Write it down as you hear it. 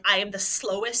I am the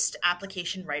slowest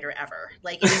application writer ever.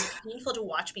 Like it is painful to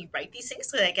watch me write these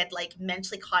things because I get like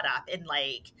mentally caught up in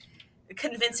like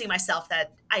convincing myself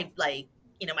that I like,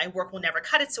 my work will never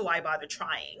cut it, so why bother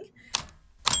trying?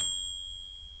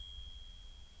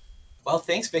 Well,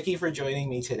 thanks, Vicky, for joining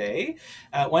me today.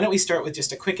 Why don't we start with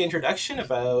just a quick introduction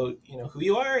about who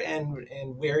you are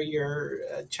and where you're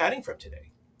chatting from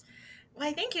today.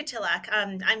 Why, thank you, Tilak.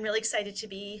 I'm really excited to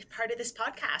be part of this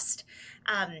podcast.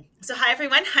 So, hi,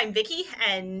 everyone. I'm Vicky,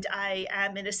 and I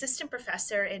am an assistant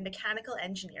professor in mechanical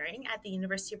engineering at the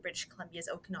University of British Columbia's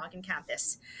Okanagan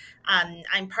campus.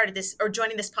 I'm part of this, or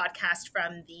joining this podcast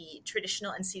from the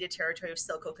traditional unceded territory of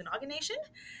Silk Okanagan Nation,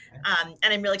 and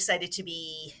I'm really excited to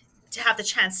have the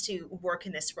chance to work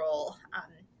in this role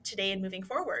today and moving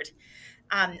forward.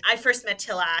 I first met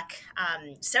Tilak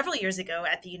several years ago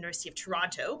at the University of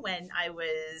Toronto when I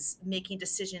was making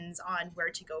decisions on where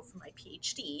to go for my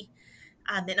PhD,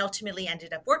 and ultimately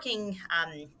ended up working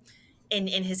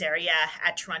in his area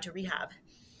at Toronto Rehab.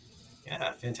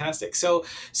 Yeah, fantastic. So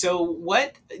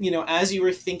what as you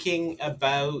were thinking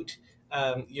about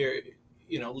your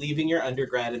leaving your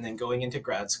undergrad and then going into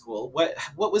grad school, what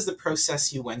was the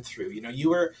process you went through? You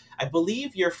were, I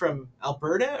believe you're from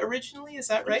Alberta originally, is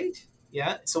that right?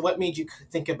 Yeah. So what made you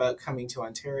think about coming to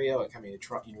Ontario and coming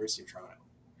to University of Toronto?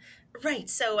 Right.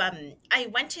 So I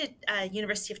went to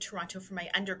University of Toronto for my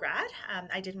undergrad.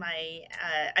 I did my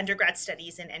undergrad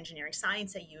studies in engineering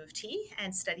science at U of T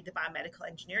and studied the biomedical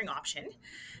engineering option,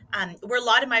 where a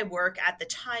lot of my work at the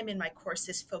time in my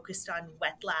courses focused on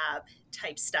wet lab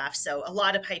type stuff. So a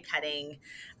lot of pipetting,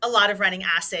 a lot of running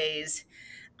assays.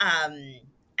 Um,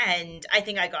 and I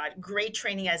think I got great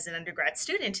training as an undergrad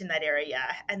student in that area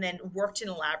and then worked in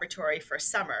a laboratory for a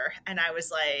summer. And I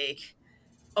was like,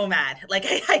 oh man, like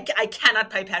I cannot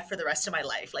pipette for the rest of my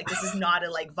life. Like this is not a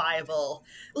like viable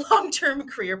long-term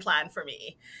career plan for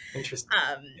me. Interesting.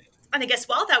 Um, and I guess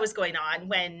while that was going on,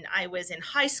 when I was in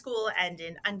high school and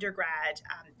in undergrad,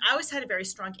 I always had a very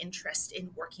strong interest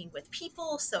in working with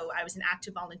people. So I was an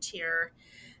active volunteer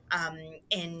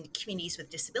in communities with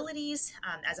disabilities.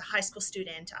 As a high school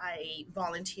student, I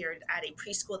volunteered at a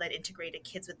preschool that integrated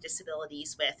kids with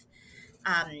disabilities with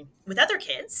other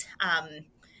kids.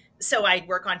 So I'd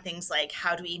work on things like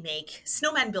how do we make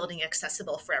snowman building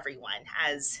accessible for everyone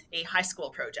as a high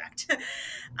school project.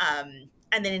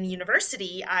 And then in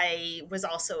university, I was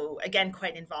also again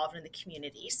quite involved in the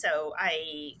community. So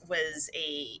I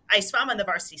swam on the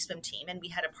varsity swim team, and we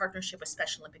had a partnership with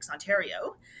Special Olympics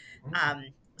Ontario. Um,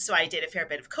 so I did a fair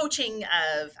bit of coaching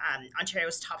of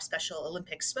Ontario's top Special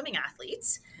Olympics swimming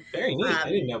athletes. Very neat. I Um,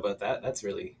 didn't know about that. That's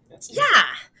neat.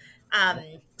 yeah,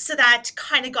 so that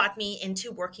kind of got me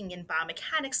into working in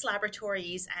biomechanics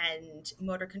laboratories and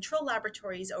motor control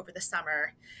laboratories over the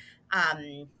summer.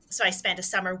 So I spent a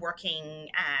summer working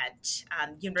at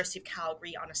University of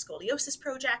Calgary on a scoliosis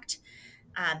project.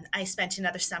 I spent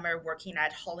another summer working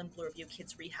at Holland Bloorview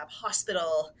Kids Rehab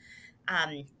Hospital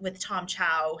with Tom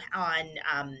Chow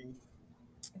on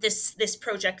this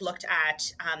project looked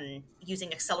at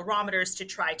using accelerometers to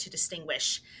try to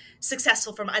distinguish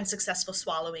successful from unsuccessful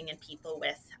swallowing in people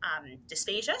with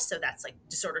dysphagia. So that's like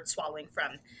disordered swallowing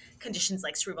from conditions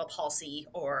like cerebral palsy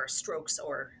or strokes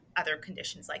or other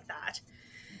conditions like that.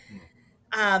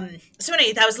 Mhm. So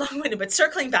anyway, that was long-winded, but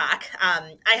circling back,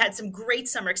 I had some great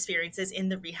summer experiences in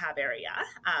the rehab area.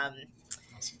 Awesome.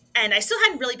 And I still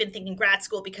hadn't really been thinking grad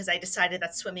school because I decided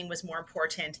that swimming was more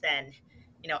important than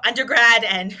undergrad,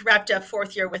 and wrapped up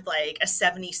fourth year with like a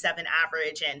 77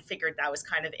 average and figured that was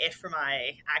kind of it for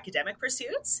my academic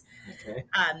pursuits. Okay.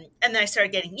 And then I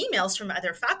started getting emails from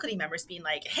other faculty members being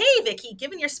like, hey, Vicky,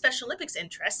 given your Special Olympics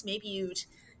interest, maybe you'd,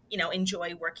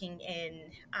 enjoy working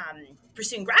in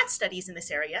pursuing grad studies in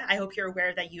this area. I hope you're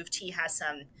aware that U of T has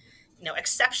some,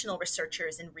 exceptional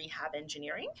researchers in rehab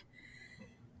engineering.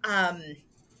 Um,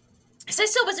 so I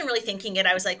still wasn't really thinking it.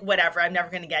 I was like, whatever, I'm never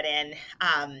going to get in.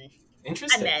 And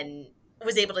Interesting. then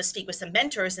was able to speak with some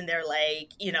mentors, and they're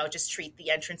like, just treat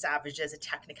the entrance average as a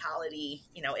technicality.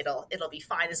 It'll be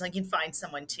fine as long as you can find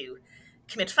someone to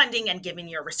commit funding, and given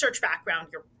your research background,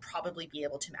 you'll probably be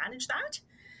able to manage that.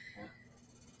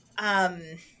 Yeah. Um,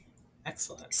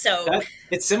 Excellent. so That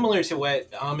it's similar to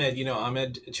what Ahmed,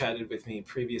 Ahmed chatted with me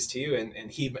previous to you, and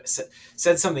he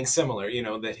said something similar.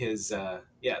 That his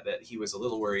that he was a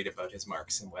little worried about his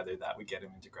marks and whether that would get him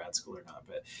into grad school or not.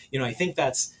 But I think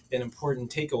that's an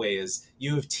important takeaway: is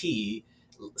U of T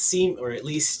or at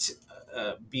least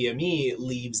BME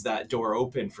leaves that door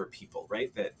open for people,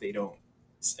 right? That they don't,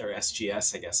 or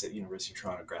SGS, I guess, at University of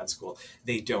Toronto Grad School,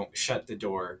 they don't shut the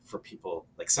door for people.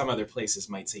 Like some other places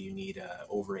might say you need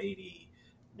over 80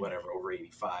 whatever, over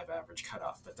 85 average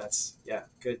cutoff. But that's, yeah,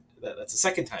 good. That's the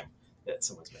second time that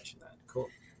someone's mentioned that. Cool.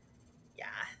 Yeah,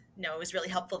 no, it was really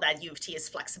helpful that U of T is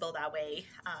flexible that way,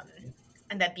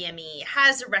 and that BME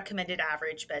has a recommended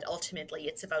average, but ultimately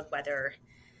it's about whether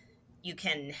you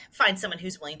can find someone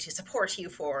who's willing to support you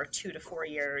for 2 to 4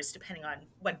 years, depending on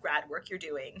what grad work you're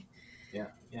doing. Yeah,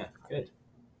 yeah, good.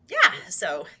 Yeah,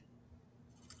 so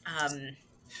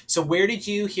So where did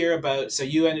you hear about? So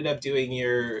you ended up doing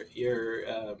your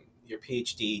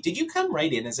PhD. Did you come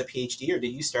right in as a PhD, or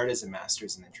did you start as a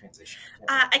master's and then transition?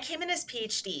 I came in as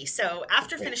PhD. So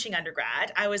after Right. finishing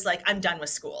undergrad, I was like, I'm done with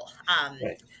school.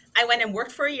 Right. I went and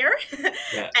worked for a year,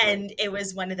 Yeah. and it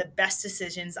was one of the best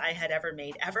decisions I had ever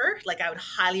made ever. Like, I would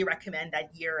highly recommend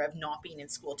that year of not being in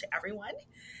school to everyone.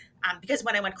 Because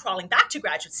when I went crawling back to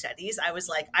graduate studies, I was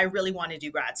like, I really want to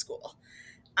do grad school.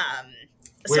 Um,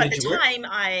 Where so at did the you work? time,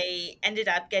 I ended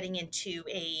up getting into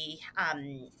a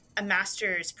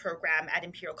master's program at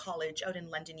Imperial College out in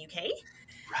London, UK,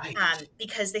 Right.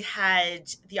 because they had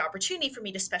the opportunity for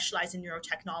me to specialize in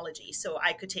neurotechnology. So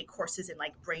I could take courses in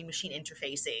like brain machine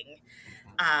interfacing,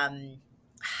 um,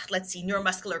 let's see,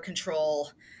 neuromuscular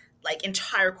control, like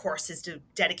entire courses to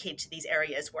dedicate to these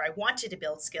areas where I wanted to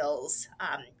build skills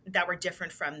that were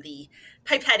different from the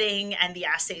pipetting and the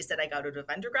assays that I got out of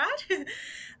undergrad.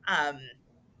 um,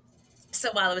 so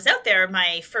while I was out there,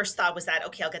 my first thought was that,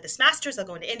 okay, I'll get this master's, I'll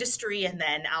go into industry, and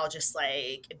then I'll just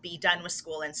like be done with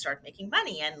school and start making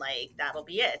money, and like that'll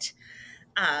be it.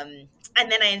 And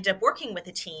then I ended up working with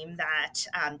a team that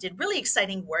did really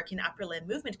exciting work in upper limb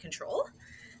movement control.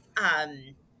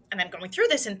 And I'm going through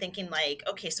this and thinking like,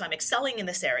 okay, so I'm excelling in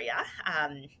this area.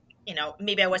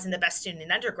 Maybe I wasn't the best student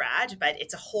in undergrad, but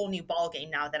it's a whole new ballgame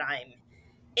now that I'm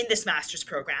in this master's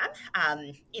program.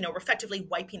 We're effectively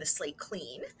wiping the slate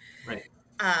clean. Right.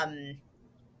 Um,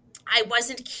 I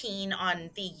wasn't keen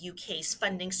on the UK's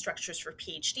funding structures for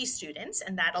PhD students,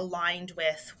 and that aligned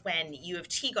with when U of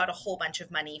T got a whole bunch of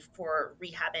money for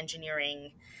rehab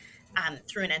engineering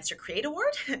through an NSER Create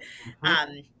Award.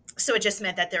 Mhm. So it just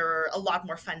meant that there were a lot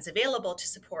more funds available to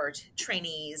support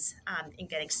trainees in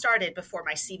getting started before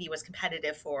my CV was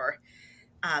competitive for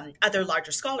other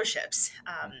larger scholarships.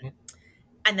 Mhm.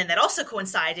 And then that also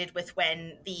coincided with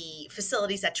when the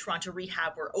facilities at Toronto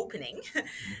Rehab were opening.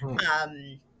 Mhm.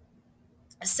 um,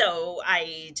 so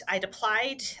I'd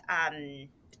applied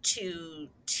to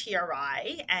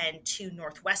TRI and to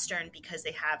Northwestern because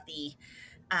they have the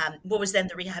what was then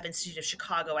the Rehab Institute of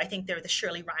Chicago. I think they're the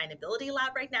Shirley Ryan Ability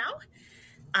Lab right now.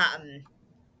 Um,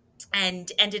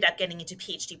 and ended up getting into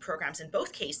PhD programs in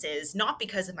both cases, not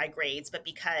because of my grades, but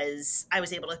because I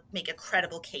was able to make a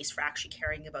credible case for actually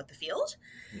caring about the field.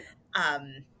 Yeah.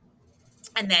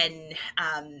 And then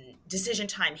decision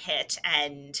time hit,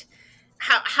 and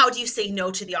how do you say no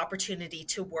to the opportunity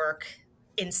to work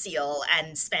in SEAL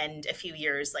and spend a few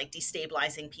years like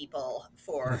destabilizing people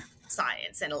for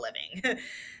science and a living? Yeah,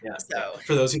 yeah. So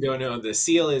For those who don't know, the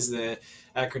SEAL is the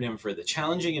acronym for the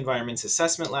Challenging Environments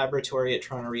Assessment Laboratory at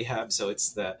Toronto Rehab. So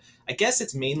I guess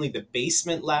it's mainly the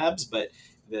basement labs, but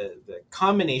the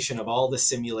combination of all the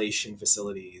simulation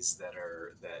facilities that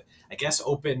I guess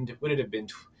opened, would it have been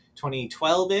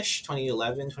 2012-ish,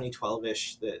 2011,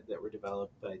 2012-ish, that were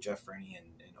developed by Jeff Fernie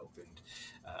and opened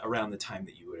around the time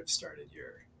that you would have started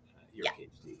your yeah,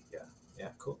 PhD. Yeah, yeah,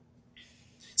 cool.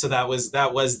 So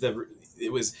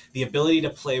it was the ability to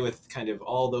play with kind of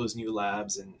all those new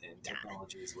labs and yeah.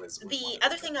 technologies was The other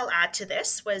wonderful. thing I'll add to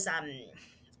this was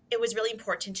it was really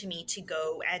important to me to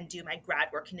go and do my grad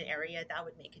work in an area that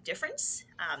would make a difference.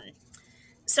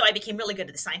 So I became really good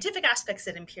at the scientific aspects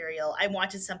at Imperial. I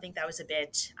wanted something that was a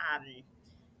bit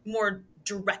more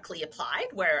directly applied,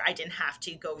 where I didn't have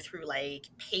to go through like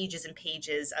pages and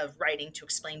pages of writing to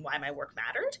explain why my work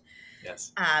mattered.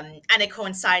 Yes. And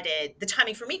the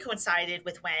timing for me coincided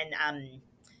with when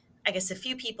I guess a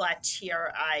few people at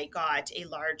TRI got a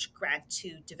large grant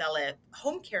to develop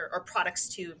home care or products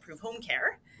to improve home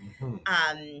care. Hmm.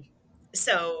 Um,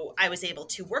 so I was able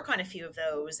to work on a few of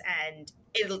those, and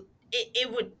it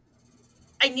would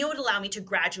I knew it would allow me to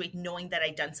graduate knowing that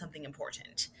I'd done something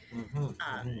important, Hmm.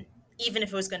 Hmm. even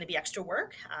if it was going to be extra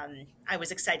work. I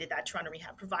was excited that Toronto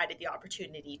Rehab provided the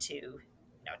opportunity to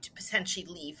potentially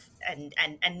leave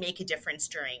and make a difference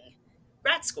during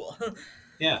grad school.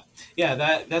 Yeah, yeah,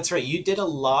 that's right. You did a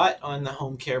lot on the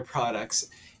home care products,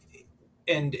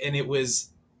 and it was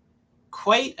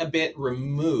quite a bit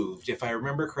removed, if I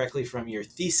remember correctly, from your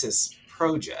thesis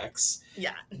projects,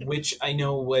 Yeah. which I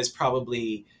know was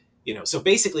probably, so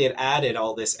basically it added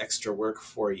all this extra work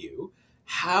for you.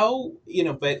 How,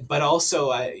 but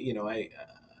also I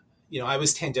I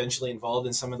was tangentially involved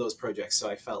in some of those projects, so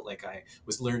I felt like I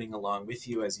was learning along with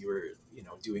you as you were,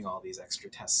 doing all these extra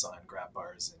tests on grab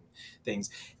bars and things.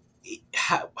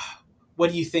 What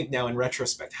do you think now in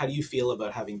retrospect? How do you feel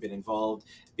about having been involved,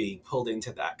 being pulled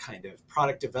into that kind of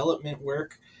product development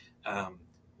work,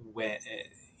 when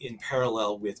in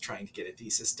parallel with trying to get a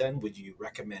thesis done? Would you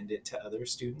recommend it to other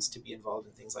students to be involved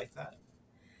in things like that?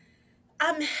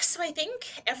 So I think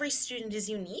every student is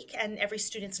unique and every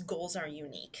student's goals are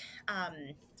unique.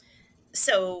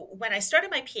 So when I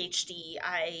started my PhD,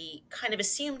 I kind of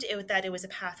assumed that it was a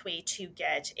pathway to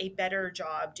get a better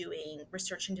job doing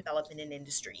research and development in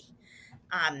industry.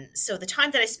 So the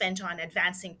time that I spent on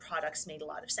advancing products made a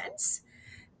lot of sense.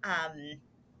 Um,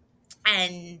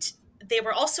 and they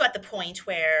were also at the point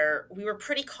where we were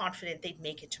pretty confident they'd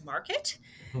make it to market.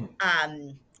 Hmm.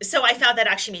 So I found that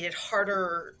actually made it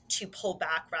harder to pull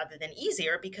back rather than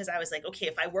easier, because I was like, okay,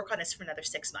 if I work on this for another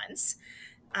 6 months,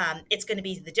 it's going to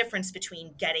be the difference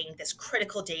between getting this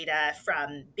critical data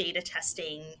from beta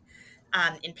testing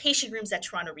in patient rooms at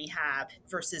Toronto Rehab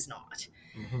versus not.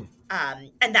 Mm-hmm.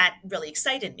 And that really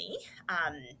excited me.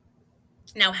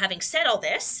 Now, having said all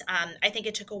this, I think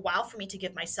it took a while for me to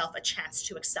give myself a chance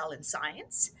to excel in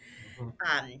science.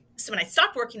 Mm-hmm. So when I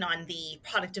stopped working on the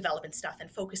product development stuff and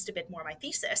focused a bit more on my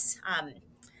thesis,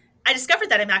 I discovered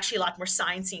that I'm actually a lot more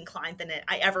sciencey inclined than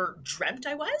I ever dreamt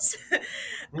I was.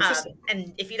 Interesting.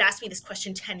 And if you'd asked me this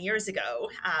question 10 years ago,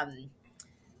 I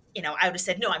would have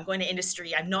said, no, I'm going to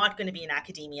industry. I'm not going to be in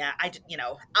academia.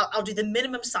 I'll do the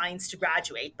minimum science to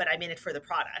graduate, but I'm in it for the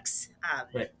products.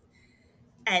 Right.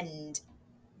 And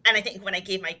I think when I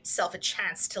gave myself a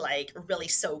chance to like really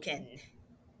soak in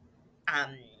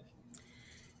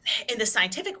the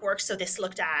scientific work, so this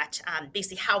looked at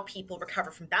basically how people recover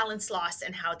from balance loss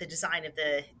and how the design of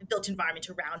the built environment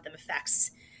around them affects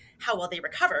how well they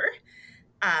recover.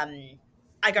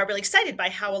 I got really excited by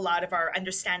how a lot of our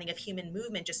understanding of human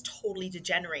movement just totally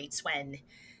degenerates when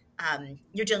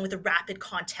you're dealing with the rapid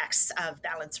context of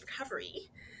balance recovery.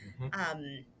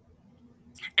 Mm-hmm.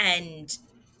 And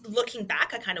looking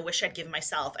back, I kind of wish I'd given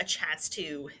myself a chance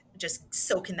to just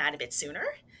soak in that a bit sooner.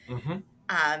 Mm-hmm.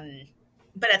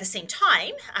 But at the same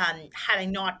time, had I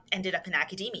not ended up in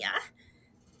academia,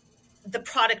 the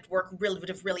product work really would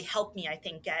have really helped me, I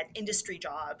think, get industry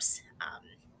jobs,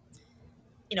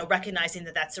 recognizing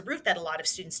that that's a route that a lot of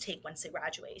students take once they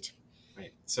graduate.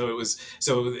 Right. So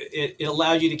it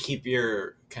allowed you to keep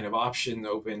your kind of option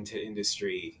open to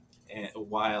industry,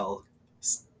 while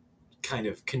kind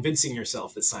of convincing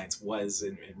yourself that science was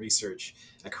in research,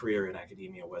 a career in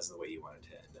academia was the way you wanted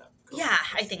to end up. Yeah,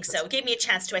 I think so. It gave me a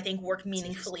chance to, I think, work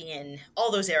meaningfully in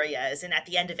all those areas. And at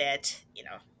the end of it,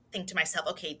 think to myself,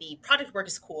 okay, the product work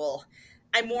is cool.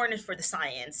 I'm more in it for the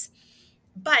science.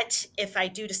 But if I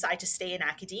do decide to stay in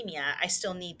academia, I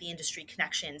still need the industry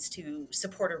connections to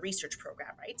support a research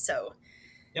program, right? So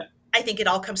yeah. I think it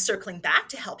all comes circling back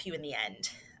to help you in the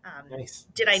end. Nice.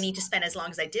 Did I need to spend as long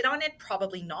as I did on it?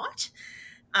 Probably not.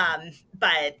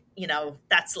 But,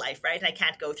 that's life, right? And I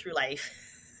can't go through life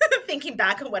thinking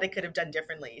back on what I could have done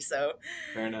differently. So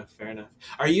fair enough.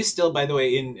 Are you still, by the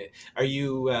way, are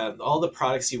you all the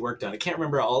products you worked on? I can't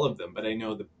remember all of them, but I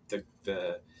know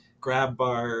the grab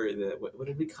bar, what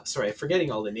did we call? Sorry, I'm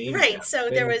forgetting all the names. Right. Now. So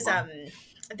there was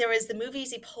the Move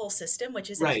Easy pull system,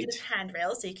 which is a kit of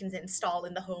handrails so you can install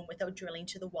in the home without drilling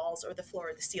to the walls or the floor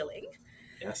or the ceiling.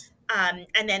 Yes.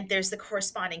 And then there's the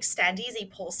corresponding Stand Easy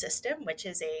pole system, which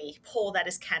is a pole that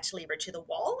is cantilevered to the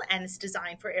wall, and it's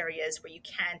designed for areas where you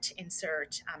can't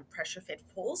insert pressure fit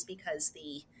poles because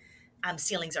the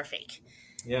ceilings are fake.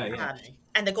 Yeah.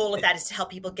 And the goal of that is to help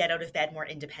people get out of bed more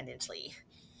independently.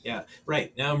 Yeah,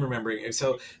 right. Now I'm remembering.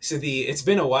 So it's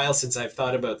been a while since I've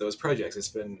thought about those projects. It's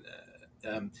been.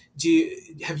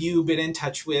 Have you been in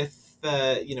touch with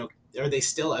are they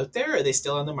still out there? Are they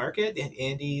still on the market?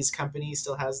 Andy's company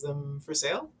still has them for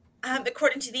sale?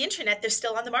 According to the internet, they're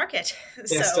still on the market.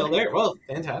 They're still there. Well,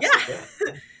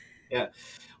 fantastic. Yeah.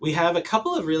 We have a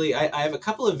couple of I have a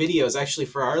couple of videos actually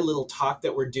for our little talk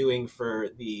that we're doing for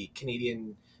the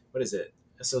Canadian, what is it?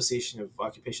 Association of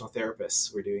Occupational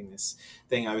Therapists. We're doing this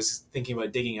thing. I was thinking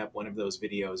about digging up one of those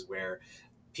videos where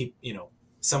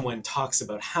someone talks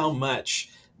about how much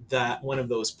that one of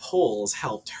those poles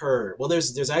helped her. Well,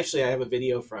 there's actually, I have a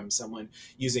video from someone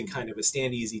using kind of a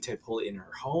Stand Easy type pole in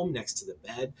her home next to the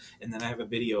bed, and then I have a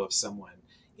video of someone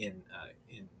in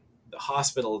the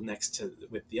hospital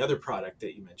with the other product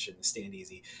that you mentioned, the Stand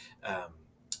Easy,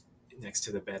 next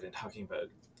to the bed, and talking about,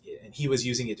 and he was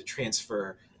using it to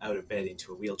transfer out of bed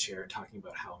into a wheelchair and talking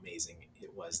about how amazing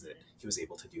it was that he was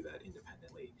able to do that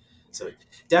independently. So it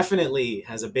definitely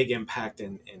has a big impact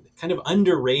and kind of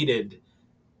underrated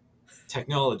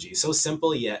technology. So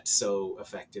simple yet so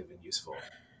effective and useful.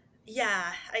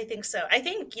 Yeah, I think so. I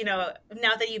think, now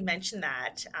that you mentioned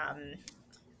that,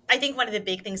 I think one of the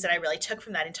big things that I really took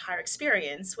from that entire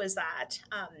experience was that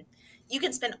you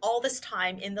can spend all this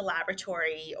time in the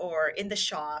laboratory or in the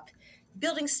shop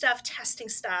building stuff, testing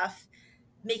stuff,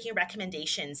 making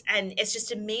recommendations. And it's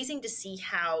just amazing to see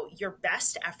how your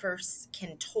best efforts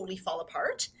can totally fall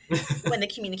apart when the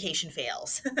communication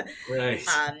fails. Right.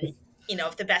 um,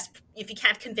 if you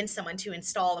can't convince someone to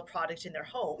install a product in their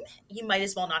home, you might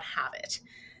as well not have it.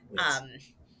 Yes. Um,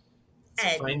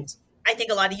 So find and I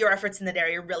think a lot of your efforts in that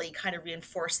area really kind of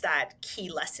reinforce that key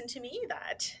lesson to me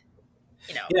that,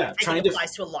 yeah, I think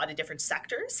applies to a lot of different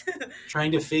sectors.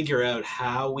 trying to figure out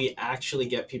how we actually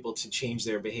get people to change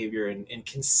their behavior and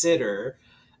consider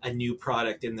a new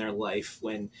product in their life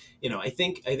when I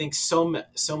think so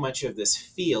much of this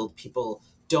field people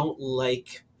don't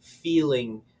like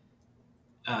feeling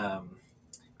um,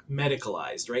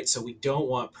 medicalized, right? So we don't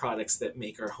want products that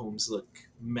make our homes look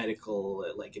medical,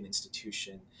 like an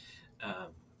institution. Um,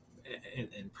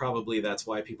 and probably that's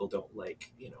why people don't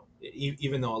like,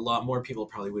 even though a lot more people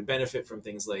probably would benefit from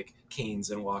things like canes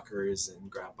and walkers and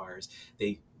grab bars,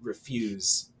 they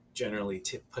refuse generally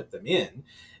to put them in.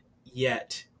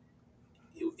 Yet,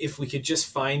 if we could just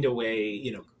find a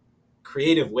way,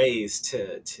 creative ways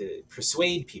to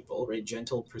persuade people, right?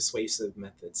 Gentle, persuasive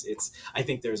methods. I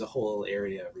think there's a whole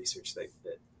area of research that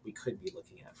we could be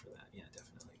looking at for that. Yeah,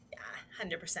 definitely. Yeah,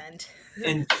 100%.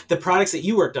 And the products that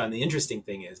you worked on, the interesting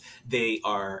thing is they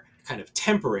are kind of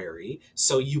temporary.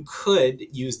 So you could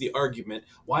use the argument,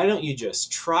 why don't you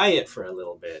just try it for a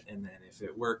little bit? And then if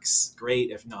it works,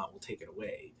 great. If not, we'll take it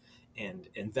away. And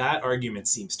that argument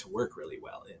seems to work really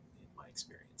well in my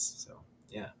experience. So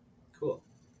yeah, cool.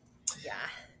 Yeah.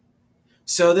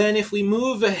 So then if we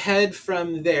move ahead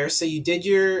from there, so you did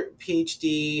your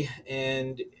PhD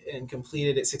and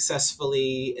completed it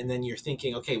successfully, and then you're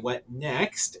thinking, okay, what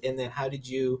next? And then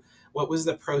what was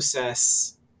the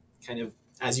process kind of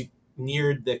as you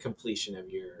neared the completion of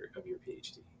your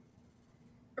PhD?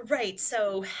 Right.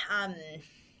 So,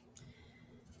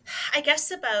 I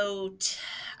guess about,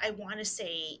 I want to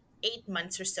say 8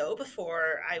 months or so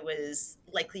before I was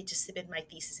likely to submit my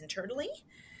thesis internally.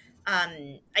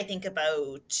 I think it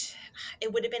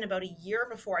would have been about a year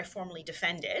before I formally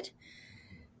defended.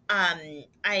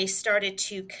 I started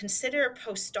to consider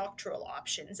postdoctoral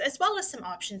options as well as some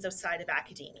options outside of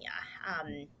academia.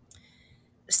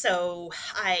 So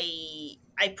I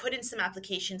put in some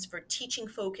applications for teaching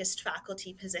focused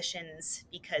faculty positions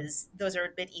because those are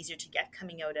a bit easier to get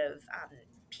coming out of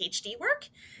PhD work,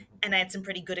 and I had some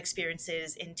pretty good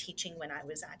experiences in teaching when I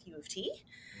was at U of T.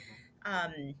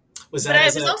 Was But that I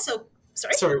as was a also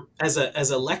sorry. sorry as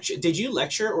a lecture? Did you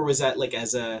lecture or was that like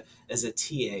as a TA?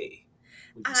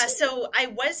 Would you say? So I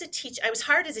was a teach. I was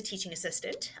hired as a teaching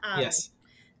assistant. Yes.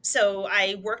 So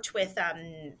I worked with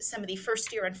some of the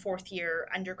first year and fourth year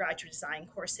undergraduate design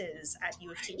courses at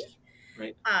U of T.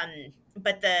 Right.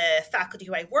 But the faculty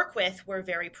who I work with were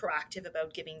very proactive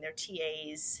about giving their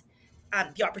TAs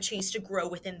the opportunities to grow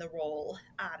within the role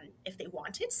if they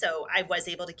wanted. So I was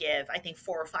able to give, I think,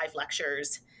 4 or 5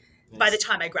 lectures by the Nice.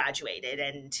 time I graduated,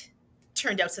 and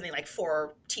turned out something like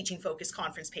 4 teaching focused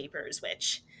conference papers,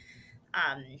 which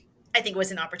um, I think was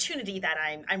an opportunity that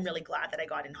I'm really glad that I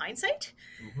got in hindsight.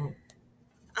 Mhm.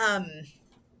 Um,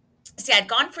 so yeah, I'd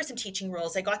gone for some teaching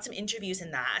roles. I got some interviews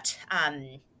in that.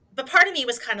 But part of me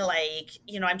was kind of like,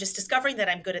 I'm just discovering that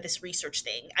I'm good at this research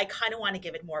thing. I kind of want to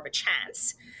give it more of a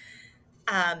chance.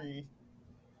 Um,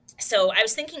 so I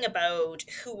was thinking about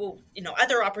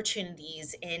other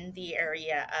opportunities in the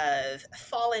area of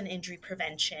fall and injury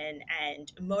prevention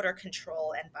and motor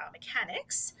control and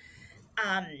biomechanics.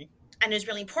 Um, and it was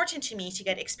really important to me to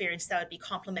get experience that would be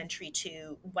complementary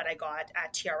to what I got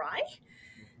at TRI.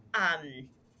 Um,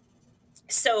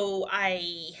 so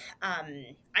I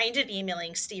ended up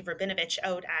emailing Steve Rabinovich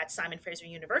out at Simon Fraser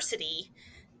University.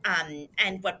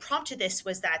 And what prompted this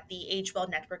was that the AgeWell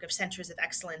Network of Centers of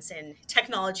Excellence in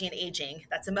Technology and Aging,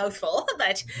 that's a mouthful,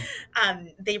 but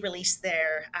they released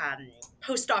their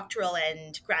postdoctoral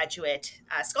and graduate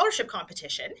scholarship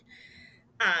competition.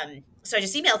 So I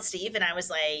just emailed Steve and I was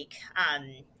like,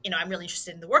 I'm really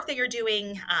interested in the work that you're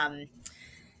doing.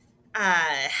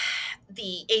 Uh,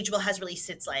 the AgeWell has released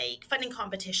its funding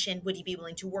competition. Would you be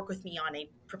willing to work with me on a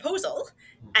proposal?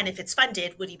 And if it's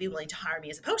funded, would you be willing to hire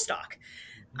me as a postdoc?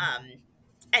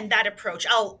 And that approach,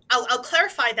 I'll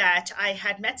clarify that I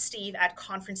had met Steve at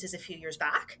conferences a few years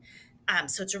back.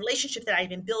 So it's a relationship that I've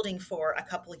been building for a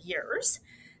couple of years.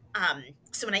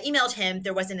 So when I emailed him,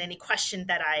 there wasn't any question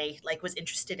that I like was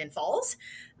interested in falls,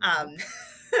 um,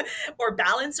 or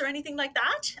balance or anything like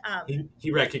that.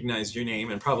 He recognized your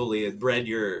name and probably had read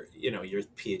your, your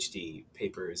PhD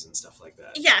papers and stuff like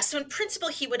that. Yeah, so in principle,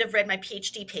 he would have read my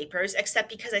PhD papers, except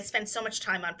because I spent so much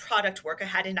time on product work, I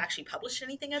hadn't actually published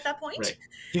anything at that point. Right.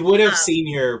 He would have Um, seen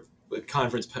your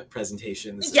conference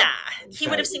presentations yeah, and he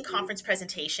would have chatted seen with you. conference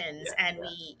presentations, Yeah, and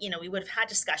yeah. we would have had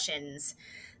discussions.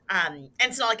 And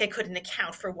it's not like I couldn't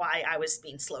account for why I was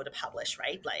being slow to publish,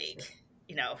 right? Like,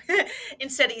 Sure.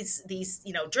 instead of these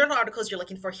journal articles you're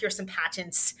looking for, here's some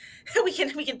patents. We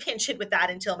can pinch it with that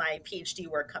until my PhD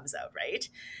work comes out, right?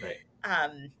 Right.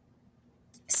 Um,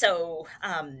 so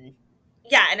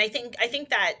yeah, and I think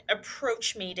that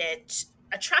approach made it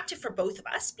attractive for both of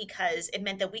us because it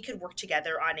meant that we could work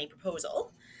together on a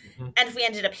proposal. Hmm. And if we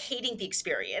ended up hating the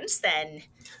experience, then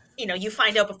you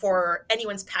find out before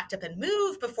anyone's packed up and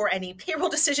moved, before any payroll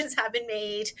decisions have been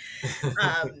made.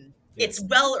 It's Yes.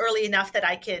 well early enough that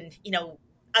I can,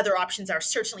 other options are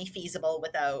certainly feasible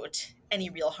without any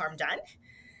real harm done.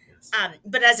 Yes.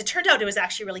 But as it turned out, it was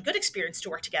actually a really good experience to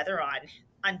work together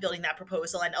on building that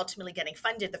proposal and ultimately getting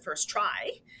funded the first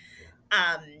try.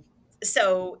 Yeah.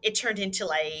 So it turned into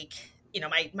like,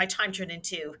 my time turned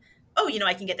into, oh,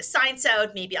 I can get the science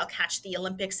out. Maybe I'll catch the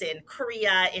Olympics in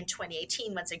Korea in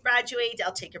 2018. Once I graduate,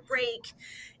 I'll take a break,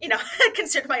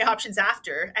 consider my options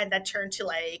after. And that turned to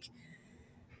like,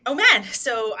 oh man,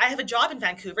 so I have a job in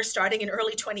Vancouver starting in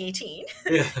early 2018.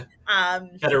 Yeah.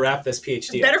 um, Better wrap this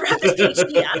PhD Better wrap this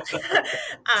PhD up.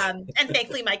 up. And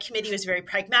thankfully, my committee was very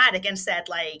pragmatic and said,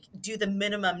 like, do the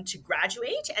minimum to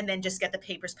graduate and then just get the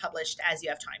papers published as you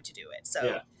have time to do it. Yeah.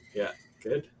 So, Yeah.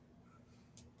 Good.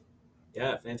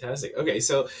 Yeah, fantastic. Okay,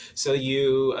 so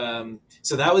you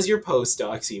so that was your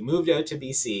postdoc. So you moved out to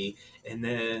BC, and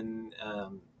then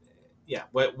yeah,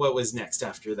 what was next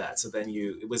after that? So then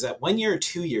was that 1 year or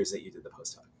 2 years that you did the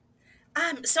postdoc?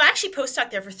 so I actually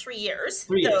postdoc there for 3 years,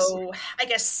 3 years. though I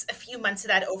guess a few months of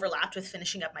that overlapped with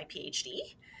finishing up my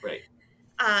PhD. Right.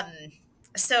 Um,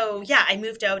 so yeah, I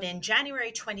moved out in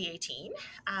January 2018.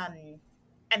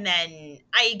 And then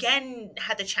I again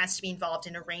had the chance to be involved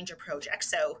in a range of projects.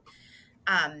 So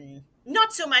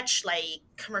not so much like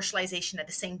commercialization at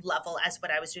the same level as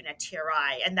what I was doing at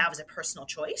TRI, and that was a personal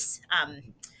choice.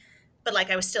 But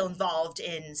like I was still involved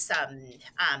in some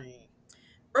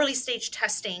early stage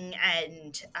testing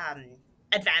and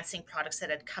advancing products that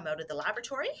had come out of the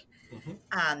laboratory. Hmm.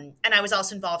 And I was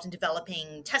also involved in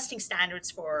developing testing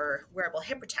standards for wearable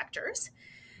hip protectors.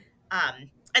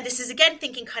 And this is again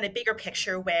thinking kind of bigger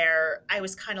picture where I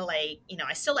was kind of like,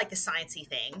 I still like the sciencey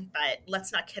thing, but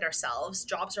let's not kid ourselves.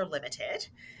 Jobs are limited.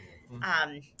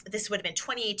 Hmm. This would have been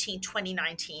 2018,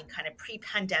 2019, kind of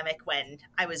pre-pandemic when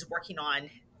I was working on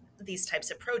these types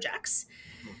of projects.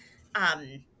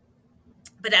 Um,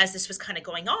 but as this was kind of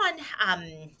going on,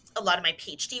 a lot of my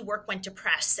PhD work went to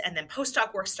press, and then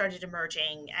postdoc work started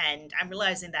emerging, and I'm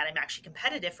realizing that I'm actually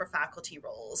competitive for faculty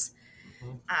roles.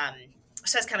 Hmm.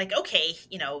 So I was kind of like, okay,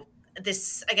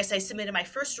 this, I guess I submitted my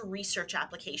first research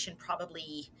application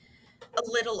probably a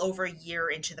little over a year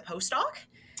into the postdoc.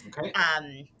 Okay.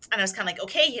 And I was kind of like,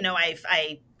 okay,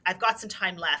 I've got some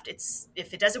time left.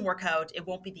 If it doesn't work out, it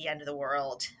won't be the end of the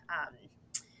world.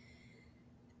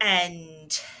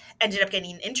 And ended up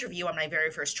getting an interview on my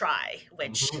very first try,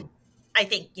 which Hmm. I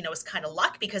think, was kind of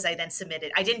luck because I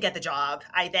didn't get the job.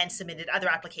 I then submitted other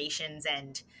applications,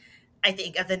 and I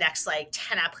think of the next like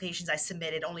 10 applications I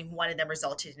submitted, only one of them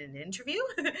resulted in an interview.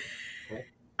 Okay.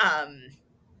 um,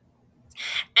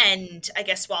 and I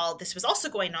guess while this was also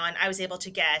going on, I was able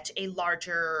to get a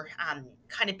larger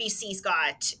kind of BC's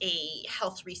got a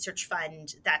health research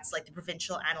fund that's like the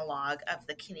provincial analog of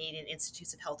the Canadian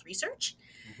Institutes of Health Research.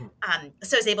 Hmm.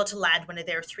 So I was able to land one of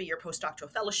their 3-year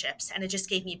postdoctoral fellowships, and it just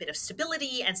gave me a bit of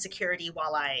stability and security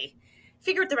while I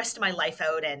figured the rest of my life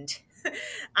out and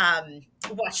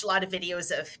watched a lot of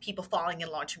videos of people falling in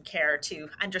long-term care to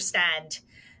understand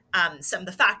some of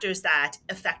the factors that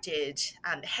affected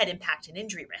head impact and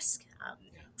injury risk. Yeah.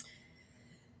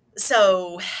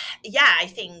 So, yeah, I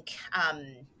think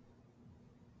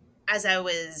as I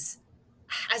was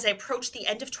as I approached the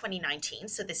end of 2019,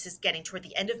 so this is getting toward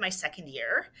the end of my second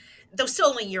year, though still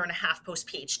only a year and a half post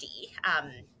PhD.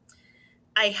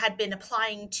 I had been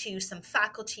applying to some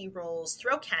faculty roles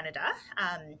throughout Canada,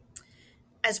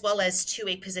 as well as to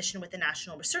a position with the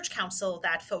National Research Council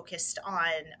that focused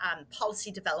on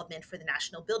policy development for the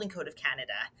National Building Code of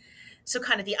Canada. So,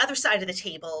 kind of the other side of the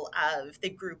table of the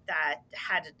group that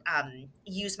had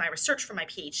used my research for my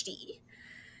PhD.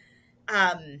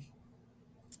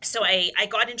 So I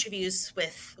got interviews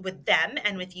with them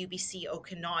and with UBC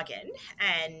Okanagan,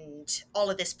 and all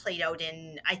of this played out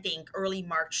in, I think, early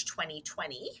March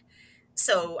 2020.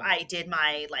 So Mhm. I did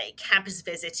my like campus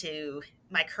visit to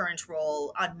my current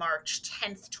role on March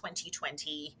 10th,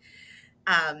 2020.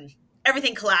 Um,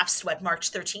 Everything collapsed, what, March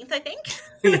 13th, I think.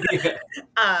 Yeah.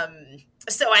 Um,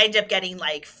 so I ended up getting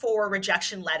like 4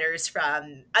 rejection letters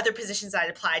from other positions I'd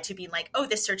applied to, being like, "Oh,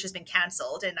 this search has been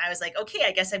canceled." And I was like, "Okay,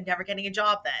 I guess I'm never getting a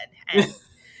job then."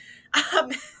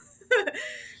 And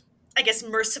I guess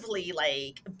mercifully,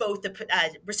 like both the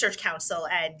Research Council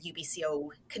and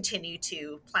UBCO continue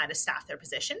to plan to staff their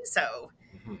positions. So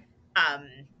Mhm.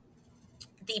 um,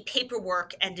 the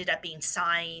paperwork ended up being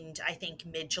signed, I think,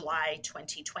 mid July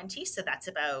 2020. So that's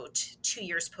about 2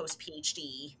 years post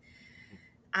PhD.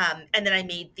 And then I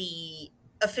made the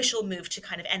official move to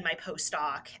kind of end my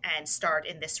postdoc and start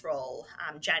in this role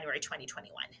January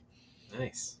 2021.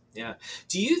 Nice. Yeah.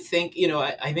 Do you think,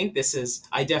 I think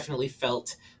I definitely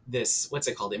felt this, what's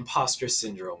it called? Imposter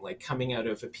syndrome, like coming out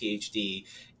of a PhD,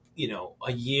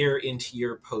 a year into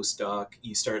your postdoc,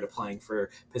 you start applying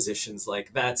for positions.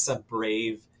 Like that's a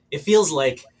brave, it feels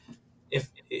like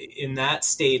if in that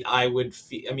state, I would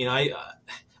feel, I mean,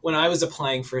 when I was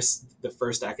applying for the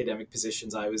first academic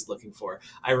positions I was looking for,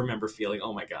 I remember feeling,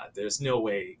 oh my God, there's no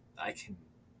way I can,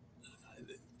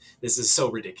 this is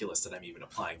so ridiculous that I'm even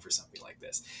applying for something like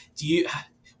this.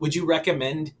 Would you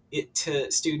recommend it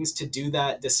to students to do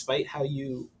that despite how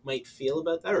you might feel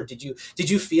about that, or did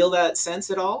you feel that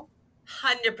sense at all?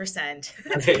 100%.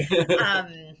 Okay.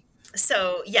 um,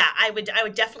 so yeah, I would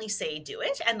definitely say do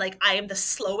it. And like I am the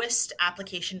slowest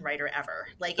application writer ever.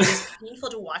 Like it is painful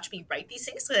to watch me write these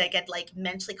things, so I get like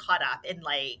mentally caught up in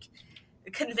like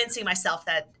convincing myself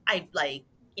that I like,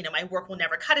 my work will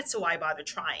never cut it, so why bother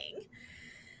trying?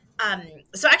 Um,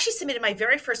 so I actually submitted my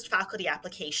very first faculty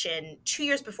application 2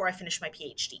 years before I finished my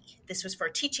PhD. This was for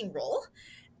a teaching role.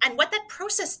 And what that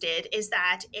process did is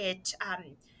that it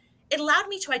allowed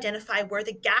me to identify where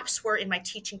the gaps were in my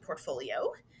teaching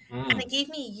portfolio. And Mm, it gave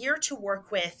me a year to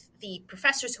work with the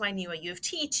professors who I knew at U of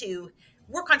T to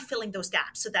work on filling those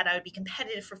gaps so that I would be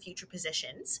competitive for future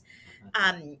positions,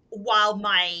 while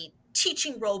my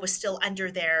teaching role was still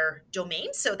under their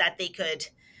domain so that they could,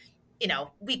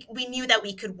 we knew that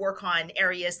we could work on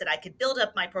areas that I could build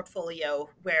up my portfolio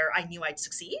where I knew I'd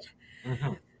succeed.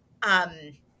 mhm.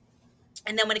 Um,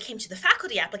 and then when it came to the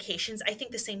faculty applications, I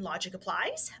think the same logic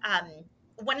applies.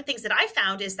 One of the things that I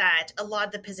found is that a lot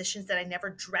of the positions that I never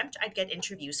dreamt I'd get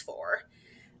interviews for,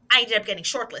 I ended up getting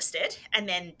shortlisted. And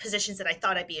then positions that I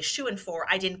thought I'd be a shoo-in for,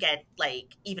 I didn't get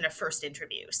like even a first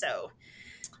interview. So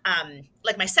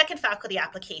like my second faculty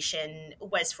application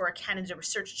was for a Canada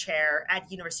Research Chair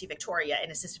at University of Victoria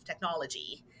in assistive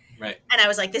technology. Right. And I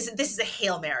was like, this is a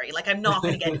Hail Mary. Like, I'm not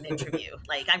going to get an interview.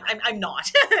 Like, I'm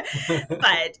not.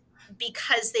 But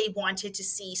because they wanted to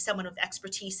see someone with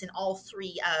expertise in all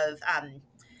three of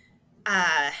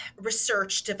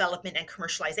research, development, and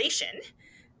commercialization,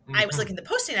 I was Mhm. looking at the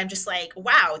posting. I'm just like,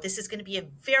 wow, this is going to be a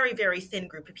very, very thin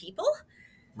group of people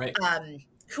Right. um,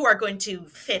 who are going to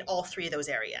fit all three of those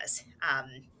areas,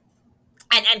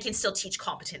 and can still teach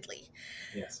competently.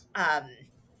 Yes. Um,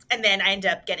 and then I ended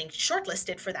up getting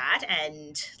shortlisted for that.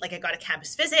 And like I got a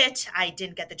campus visit. I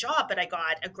didn't get the job, but I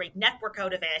got a great network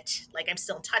out of it. Like I'm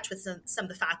still in touch with some of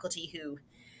the faculty who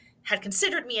had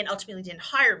considered me and ultimately didn't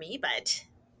hire me. But,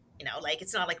 like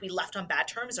it's not like we left on bad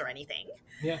terms or anything.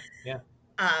 Yeah. Yeah.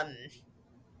 Um,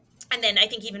 and then I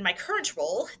think even my current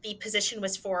role, the position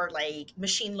was for like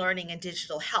machine learning and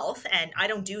digital health. And I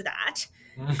don't do that.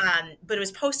 Mm, But it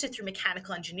was posted through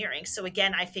mechanical engineering. So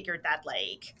again, I figured that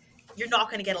like you're not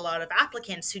going to get a lot of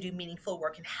applicants who do meaningful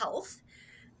work in health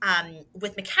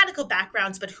with mechanical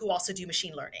backgrounds, but who also do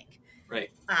machine learning. right.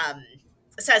 Um,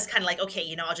 so I was kind of like,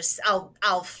 okay,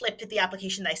 I'll flip the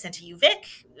application that I sent to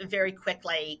UVic, very quick,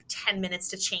 like 10 minutes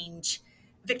to change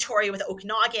Victoria with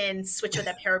Okanagan, switch out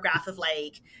that paragraph of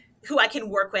like who I can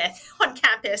work with on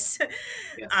campus.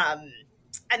 Yes. Um,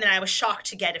 and then I was shocked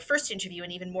to get a first interview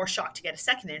and even more shocked to get a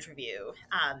second interview.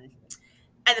 And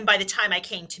then by the time I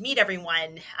came to meet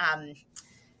everyone,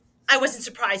 I wasn't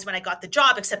surprised when I got the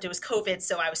job, except it was COVID.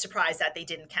 So I was surprised that they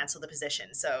didn't cancel the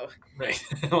position. So Right.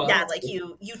 Well, yeah, that's like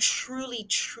good. you truly,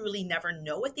 truly never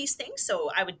know with these things. So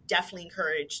I would definitely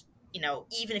encourage,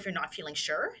 even if you're not feeling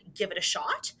sure, give it a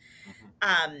shot. Mhm.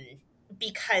 Um,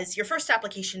 because your first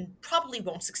application probably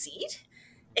won't succeed.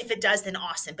 If it does, then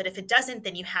awesome. But if it doesn't,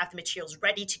 then you have the materials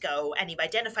ready to go and you've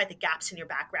identified the gaps in your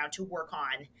background to work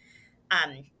on,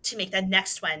 to make that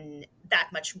next one that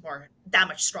much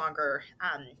stronger.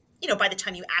 By the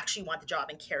time you actually want the job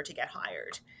and care to get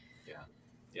hired. Yeah.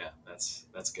 Yeah. That's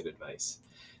good advice.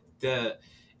 the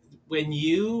when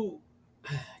you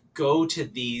go to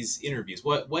these interviews,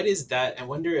 what is that? I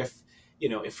wonder if,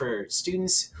 if for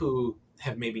students who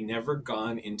have maybe never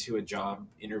gone into a job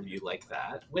interview like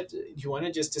that, what do you want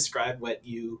to just describe what do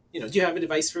you have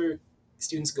advice for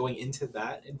students going into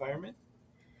that environment?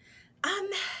 Um,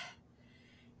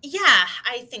 yeah,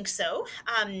 I think so.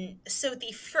 So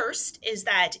the first is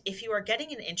that if you are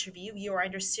getting an interview, you are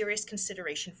under serious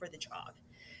consideration for the job.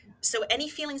 So any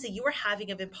feelings that you are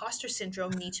having of imposter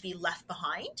syndrome need to be left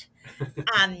behind,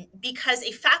 because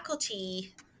a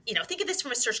faculty, think of this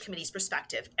from a search committee's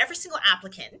perspective. Every single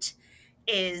applicant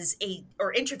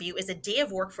or interview is a day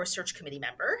of work for a search committee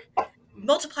member.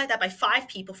 Multiply that by 5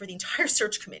 people for the entire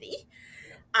search committee.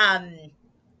 Um,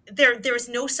 there is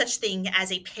no such thing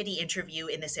as a pity interview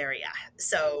in this area.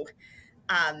 So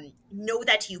know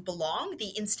that you belong the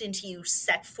instant you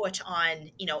set foot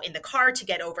on, in the car to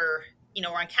get over,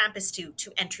 or on campus to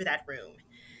enter that room.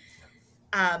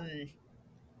 I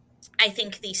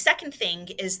think the second thing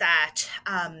is that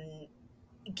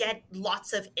get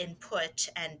lots of input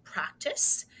and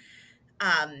practice.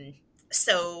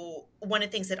 So one of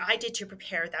the things that I did to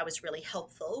prepare that was really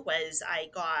helpful was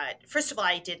first of all,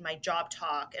 I did my job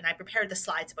talk and I prepared the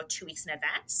slides about 2 weeks in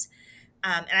advance.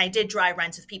 And I did dry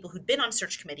runs with people who'd been on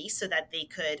search committees so that they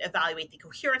could evaluate the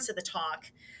coherence of the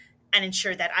talk and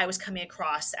ensure that I was coming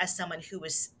across as someone who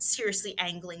was seriously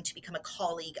angling to become a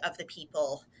colleague of the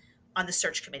people on the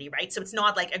search committee, right? So it's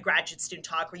not like a graduate student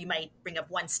talk where you might bring up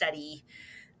one study,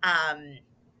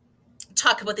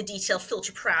 talk about the detailed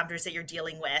filter parameters that you're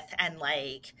dealing with, and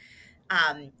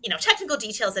technical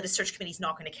details that a search committee is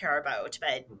not going to care about,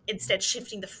 but instead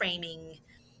shifting the framing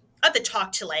of the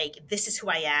talk to this is who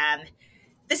I am,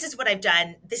 this is what I've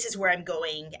done, this is where I'm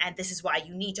going, and this is why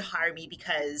you need to hire me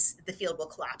because the field will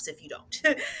collapse if you don't.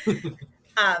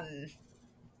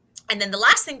 And then the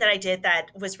last thing that I did that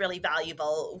was really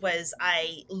valuable was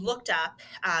I looked up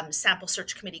sample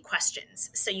search committee questions.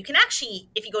 So you can actually,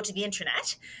 if you go to the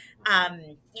internet,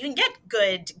 you can get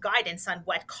good guidance on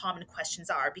what common questions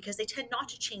are because they tend not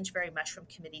to change very much from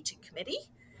committee to committee.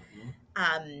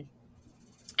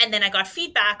 And then I got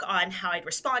feedback on how I'd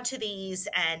respond to these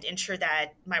and ensure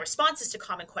that my responses to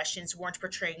common questions weren't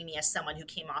portraying me as someone who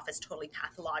came off as totally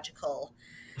pathological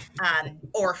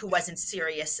or who wasn't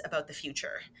serious about the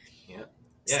future. Yeah.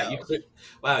 Yeah.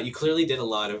 So. You clearly did a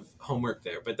lot of homework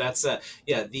there, but that's,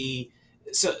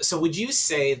 so would you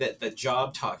say that the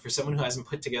job talk for someone who hasn't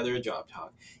put together a job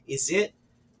talk, is it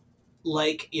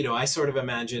like, I sort of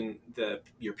imagine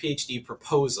your PhD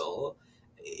proposal,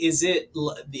 is it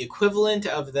the equivalent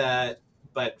of that,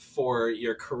 but for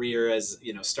your career as,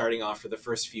 starting off for the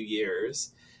first few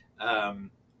years,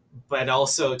 but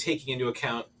also taking into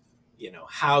account,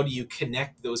 how do you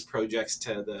connect those projects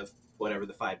to the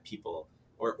 5 people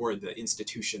or the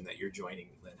institution that you're joining,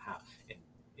 and how, and,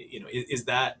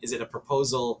 is it a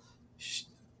proposal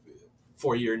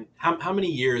for how many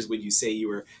years would you say you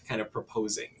were kind of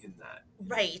proposing in that?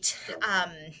 Right.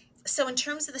 So in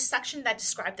terms of the section that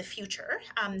described the future,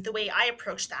 the way I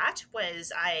approached that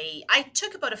was I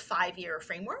took about a 5-year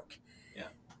framework.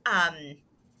 Yeah.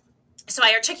 So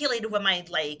I articulated what my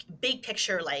big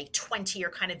picture 20-year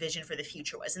kind of vision for the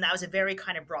future was, and that was a very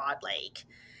kind of broad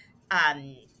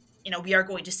we are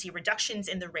going to see reductions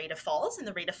in the rate of falls and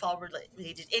the rate of fall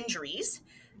related injuries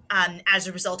as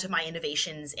a result of my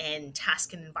innovations in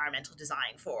task and environmental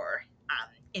design for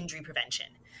injury prevention.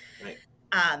 Right.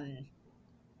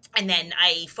 And then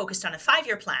I focused on a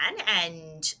 5-year plan,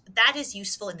 and that is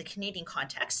useful in the Canadian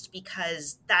context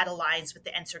because that aligns with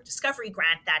the NSERC Discovery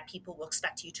Grant that people will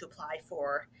expect you to apply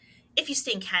for if you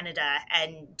stay in Canada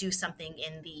and do something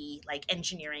in the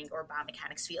engineering or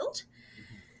biomechanics field.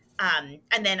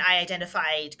 And then I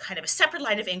identified kind of a separate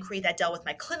line of inquiry that dealt with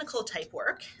my clinical type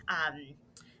work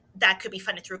that could be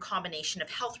funded through a combination of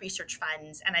health research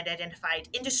funds, and I'd identified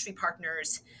industry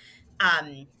partners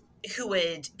who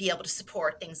would be able to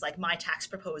support things like my tax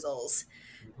proposals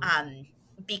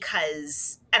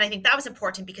because, and I think that was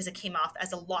important because it came off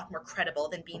as a lot more credible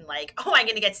than being I'm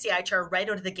going to get CIHR right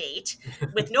out of the gate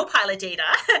with no pilot data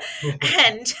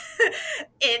and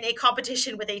in a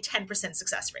competition with a 10%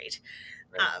 success rate.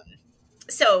 Right.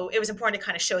 So it was important to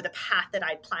kind of show the path that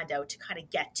I'd planned out to kind of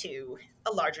get to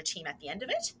a larger team at the end of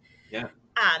it. Yeah.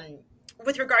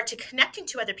 With regard to connecting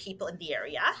to other people in the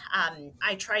area,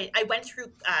 I went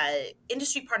through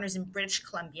industry partners in British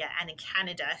Columbia and in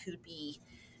Canada who'd be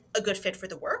a good fit for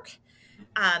the work.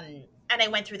 And I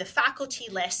went through the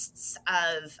faculty lists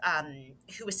of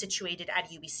who was situated at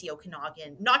UBC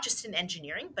Okanagan, not just in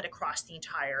engineering, but across the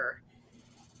entire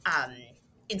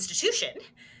institution.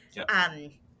 Yep.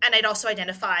 and I'd also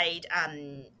identified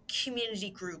community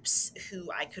groups who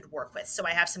I could work with. So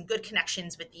I have some good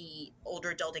connections with the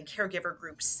older adult and caregiver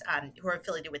groups who are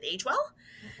affiliated with AgeWell.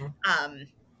 Hmm. Um,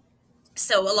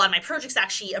 so a lot of my projects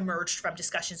actually emerged from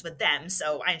discussions with them.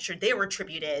 So I ensured they were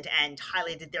attributed and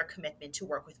highlighted their commitment to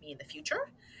work with me in the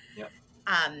future. Yeah.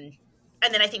 Um,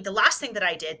 and then I think the last thing that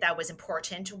I did that was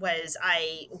important was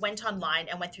I went online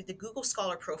and went through the Google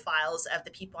Scholar profiles of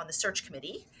the people on the search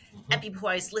committee and Hmm. people who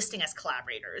I was listing as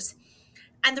collaborators.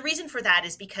 And the reason for that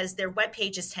is because their web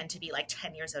pages tend to be like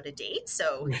 10 years out of date.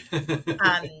 So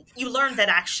um, you learn that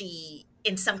actually,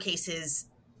 in some cases,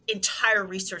 entire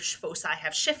research foci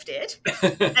have shifted.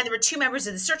 And there were two members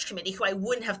of the search committee who I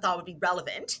wouldn't have thought would be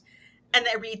relevant. And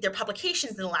I read their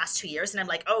publications in the last 2 years, and I'm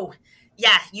like, oh,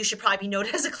 yeah, you should probably be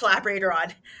noted as a collaborator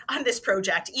on this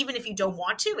project, even if you don't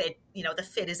want to. The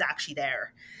fit is actually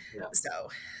there. Yeah. So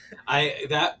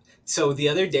So the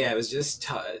other day I was just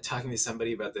talking to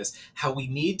somebody about this, how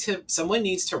someone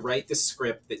needs to write the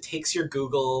script that takes your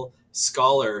Google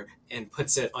Scholar and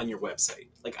puts it on your website.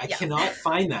 Like I yeah, cannot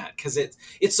find that because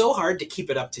it's so hard to keep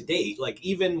it up to date. Like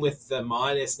even with the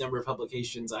modest number of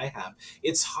publications I have,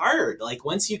 it's hard. Like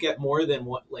once you get more than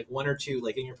one or two,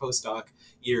 like in your postdoc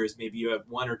years, maybe you have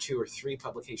one or two or three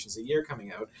publications a year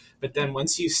coming out. But then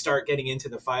once you start getting into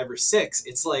the 5 or 6,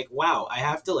 it's like, wow, I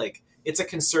have to it's a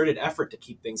concerted effort to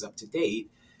keep things up to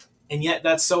date. And yet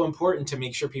that's so important to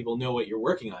make sure people know what you're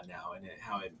working on now and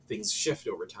how things shift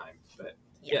over time. But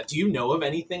yeah, do you know of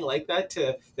anything like that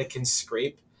that can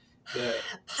scrape the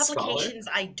Scholar? publications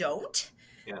I don't.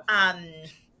 Yeah.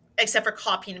 Except for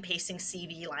copying and pasting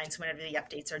CV lines whenever the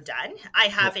updates are done. I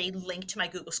have a link to my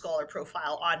Google Scholar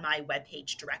profile on my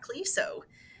webpage directly, so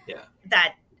Yeah.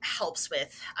 that helps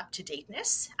with up to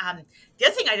dateness. The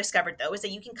other thing I discovered though is that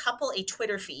you can couple a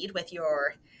Twitter feed with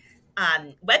your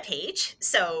webpage.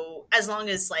 So as long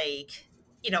as I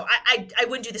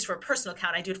wouldn't do this for a personal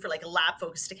account. I do it for like a lab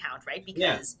focused account, right?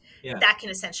 Because Yeah. that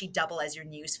can essentially double as your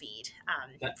news feed.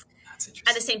 That's And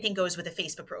interesting. the same thing goes with a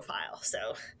Facebook profile.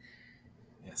 So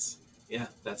Yes. Yeah,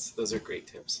 those are great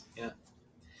tips. Yeah.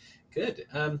 Good.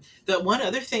 The one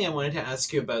other thing I wanted to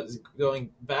ask you about is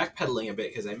going backpedaling a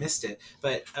bit because I missed it.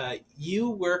 But you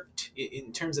worked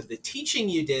in terms of the teaching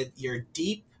you did, your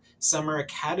deep summer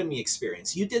academy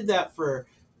experience. You did that for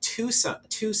two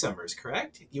summers,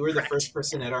 correct? You were the first correct.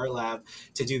 person at our lab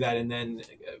to do that, and then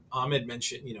Ahmed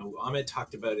mentioned, Ahmed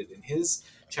talked about it in his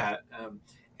chat,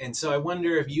 and so I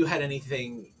wonder if you had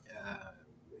anything,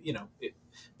 you know.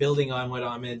 Building on what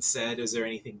Ahmed said, is there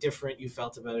anything different you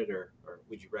felt about it, or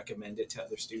would you recommend it to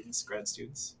other students, grad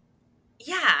students?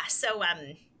 Yeah. So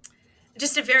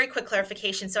just a very quick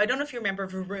clarification. So I don't know if you remember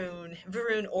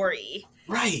Varun Ori,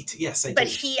 Right. Yes, I but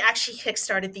do. he actually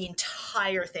kickstarted the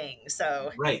entire thing.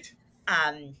 So Right.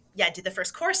 yeah, I did the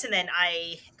first course, and then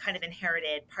I kind of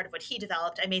inherited part of what he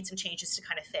developed. I made some changes to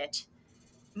kind of fit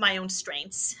my own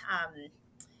strengths.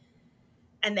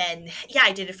 And then, yeah,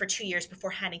 I did it for 2 years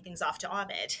before handing things off to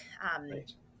Ahmed.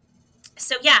 Right.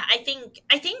 So yeah, I think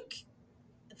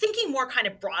thinking more kind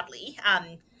of broadly,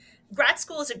 grad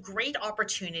school is a great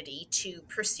opportunity to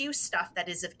pursue stuff that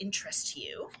is of interest to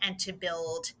you and to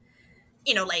build.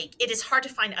 Like it is hard to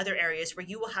find other areas where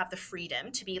you will have the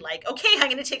freedom to be like, okay,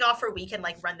 I'm going to take off for a week and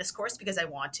like run this course because I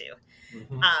want to.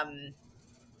 Hmm.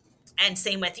 And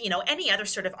same with any other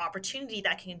sort of opportunity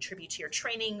that can contribute to your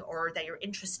training or that you're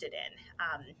interested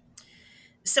in.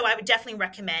 So I would definitely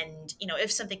recommend,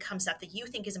 if something comes up that you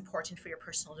think is important for your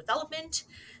personal development,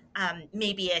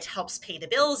 maybe it helps pay the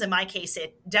bills. In my case,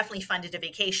 it definitely funded a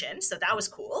vacation, so that was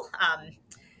cool.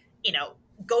 You know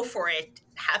go for it,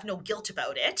 have no guilt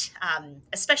about it,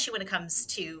 especially when it comes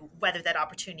to whether that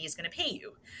opportunity is going to pay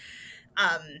you.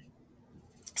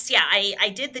 So yeah, I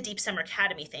did the Deep Summer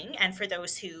Academy thing, and for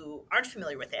those who aren't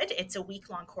familiar with it, it's a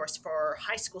week-long course for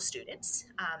high school students.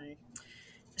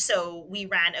 So we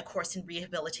ran a course in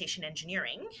rehabilitation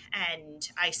engineering, and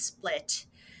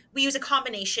we use a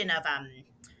combination of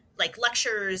like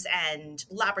lectures and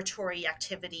laboratory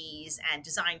activities and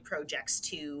design projects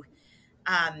to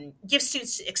give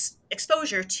students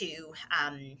exposure to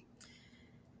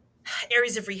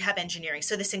areas of rehab engineering.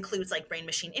 So this includes like brain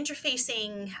machine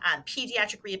interfacing,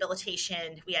 pediatric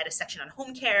rehabilitation. We had a section on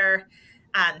home care,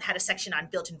 had a section on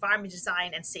built environment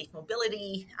design and safe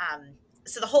mobility.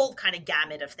 So the whole kind of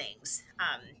gamut of things.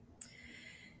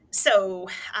 So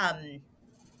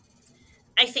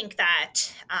I think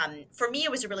that for me,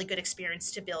 it was a really good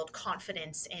experience to build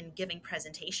confidence in giving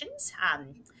presentations.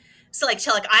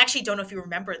 I actually don't know if you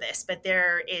remember this, but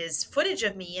there is footage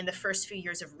of me in the first few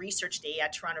years of research day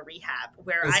at Toronto Rehab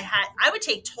where I would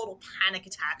take total panic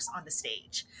attacks on the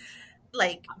stage.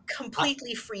 like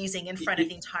completely freezing in front of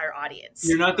the entire audience.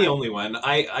 You're not the only one.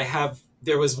 I have,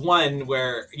 there was one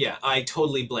where, yeah, I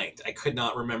totally blanked. I could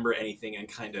not remember anything and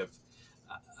kind of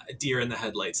a deer in the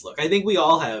headlights look. I think we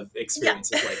all have Yeah.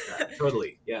 experiences like that.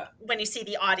 Totally. Yeah. When you see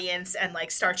the audience and like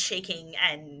start shaking,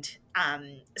 and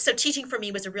so teaching for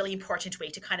me was a really important way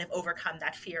to kind of overcome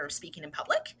that fear of speaking in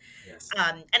public. Yes.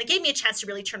 And it gave me a chance to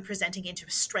really turn presenting into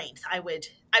a strength. I would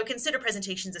consider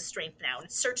presentations a strength now, and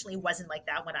it certainly wasn't like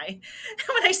that when I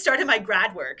when I started my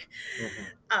grad work.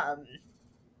 Mhm. Um,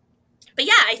 but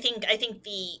yeah, I think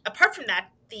the apart from that,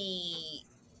 the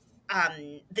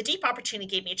deep opportunity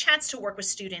gave me a chance to work with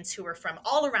students who were from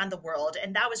all around the world,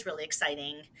 and that was really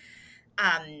exciting.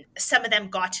 Some of them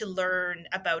got to learn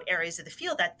about areas of the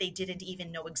field that they didn't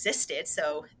even know existed,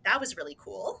 so that was really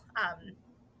cool.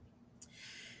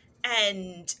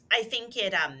 And I think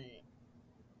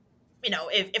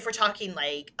if we're talking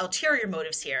like ulterior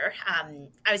motives here,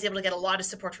 I was able to get a lot of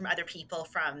support from other people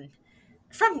from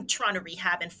Toronto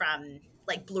Rehab and from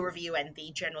like Bloorview and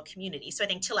the general community. So I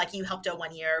think Tilak, you helped out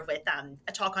one year with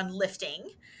a talk on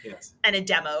lifting Yes. and a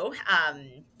demo.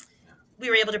 We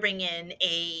were able to bring in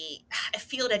a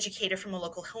field educator from a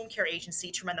local home care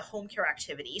agency to run the home care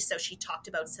activity. So she talked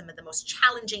about some of the most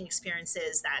challenging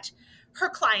experiences that her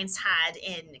clients had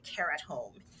in care at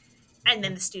home. And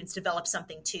then the students developed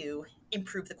something to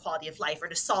improve the quality of life or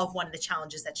to solve one of the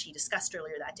challenges that she discussed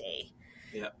earlier that day.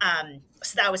 Yeah.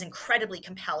 So that was incredibly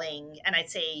compelling. And I'd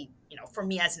say, for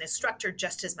me as an instructor,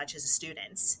 just as much as the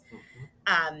students.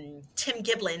 Tim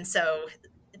Giblin, so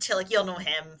Tillich, you'll know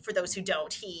him. For those who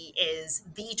don't, he is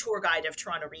the tour guide of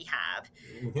Toronto Rehab.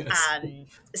 Yes.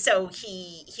 So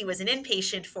he was an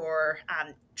inpatient for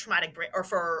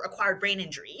for acquired brain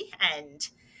injury, and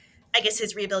I guess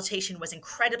his rehabilitation was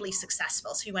incredibly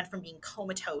successful. So he went from being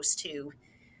comatose to,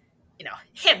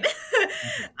 him.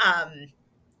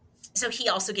 So he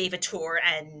also gave a tour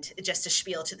and just a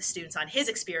spiel to the students on his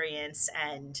experience,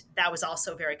 and that was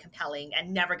also very compelling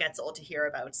and never gets old to hear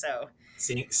about. So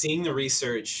Seeing the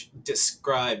research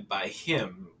described by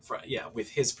him, with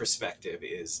his perspective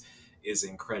is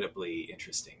incredibly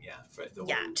interesting. Yeah, for the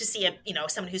way to see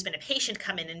someone who's been a patient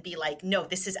come in and be like, no,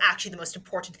 this is actually the most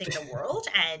important thing in the world,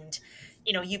 and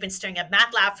you've been staring at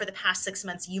MATLAB for the past 6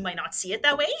 months. You might not see it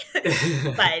that way,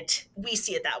 but we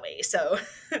see it that way. So.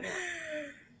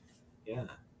 Yeah.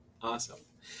 Awesome.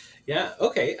 Yeah.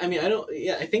 Okay. I mean,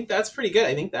 I think that's pretty good.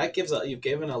 I think that you've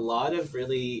given a lot of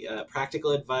really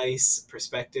practical advice,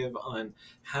 perspective on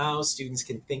how students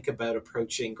can think about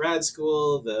approaching grad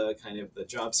school, the kind of the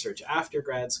job search after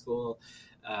grad school.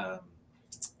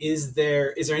 Is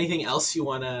there anything else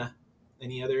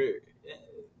any other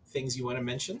things you want to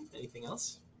mention? Anything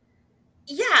else?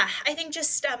 Yeah, I think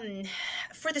just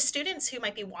for the students who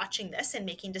might be watching this and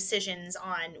making decisions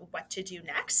on what to do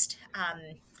next,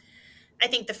 I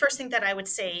think the first thing that I would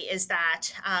say is that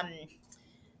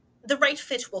the right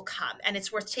fit will come, and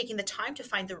it's worth taking the time to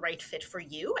find the right fit for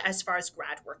you as far as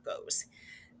grad work goes.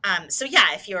 So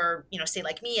yeah, if you're, say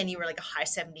like me and you were like a high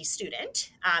 70s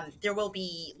student, there will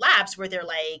be labs where they're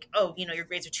like, oh, your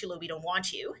grades are too low, we don't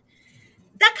want you.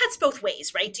 That cuts both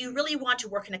ways, right? Do you really want to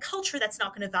work in a culture that's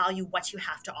not going to value what you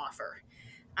have to offer?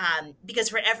 Because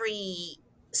for every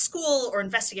school or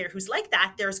investigator who's like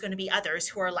that, there's going to be others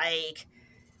who are like,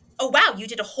 oh, wow, you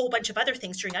did a whole bunch of other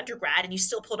things during undergrad and you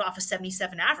still pulled off a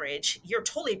 77 average. You're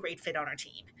totally a great fit on our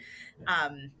team.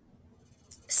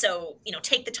 So,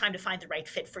 take the time to find the right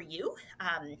fit for you.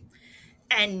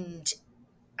 And,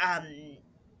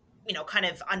 kind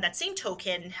of on that same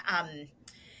token,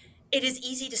 it is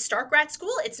easy to start grad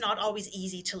school. It's not always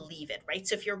easy to leave it, right?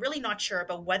 So if you're really not sure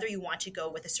about whether you want to go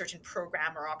with a certain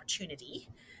program or opportunity,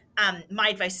 my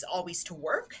advice is always to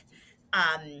work,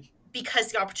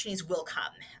 because the opportunities will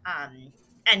come.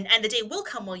 And the day will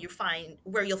come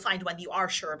where you'll find one you are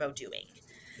sure about doing.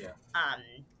 Yeah.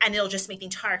 And it'll just make the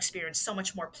entire experience so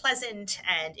much more pleasant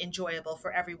and enjoyable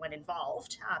for everyone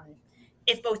involved,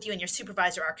 if both you and your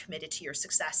supervisor are committed to your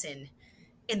success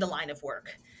in the line of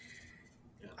work.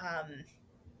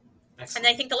 And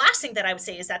I think the last thing that I would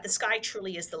say is that the sky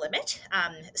truly is the limit.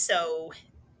 So,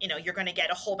 you're going to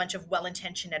get a whole bunch of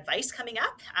well-intentioned advice coming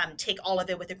up. Take all of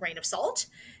it with a grain of salt,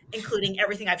 including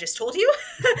everything I've just told you,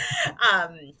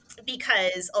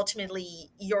 because ultimately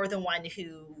you're the one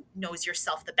who knows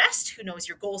yourself the best, who knows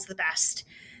your goals the best,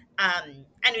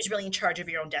 and who's really in charge of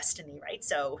your own destiny, right?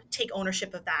 So take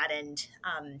ownership of that and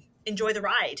enjoy the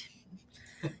ride.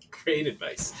 Great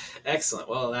advice. Excellent.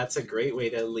 Well, that's a great way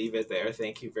to leave it there.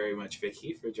 Thank you very much,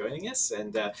 Vicky, for joining us.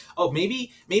 And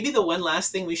maybe the one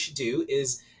last thing we should do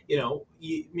is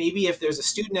maybe if there's a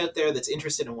student out there that's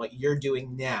interested in what you're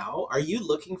doing now, are you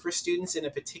looking for students in a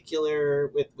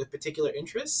particular with particular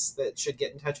interests that should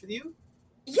get in touch with you?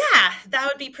 Yeah, that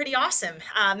would be pretty awesome.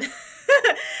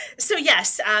 So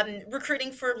yes,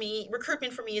 recruitment for me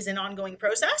is an ongoing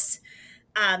process.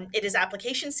 It is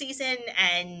application season,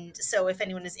 and so if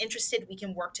anyone is interested, we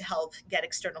can work to help get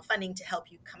external funding to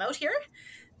help you come out here.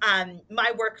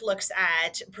 My work looks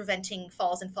at preventing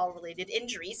falls and fall related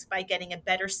injuries by getting a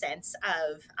better sense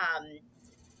of,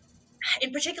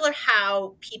 in particular,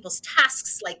 how people's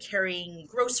tasks like carrying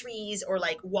groceries or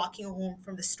like walking home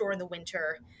from the store in the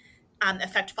winter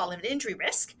affect fall and injury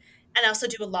risk. And I also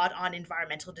do a lot on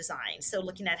environmental design. So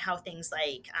looking at how things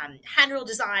like handrail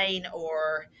design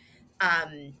or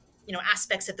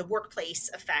aspects of the workplace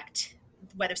affect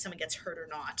whether someone gets hurt or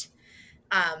not.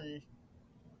 Um,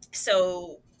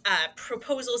 so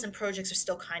proposals and projects are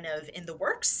still kind of in the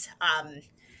works.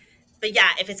 But yeah,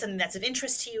 if it's something that's of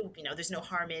interest to you, there's no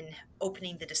harm in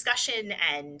opening the discussion.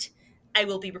 And I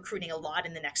will be recruiting a lot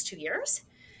in the next 2 years.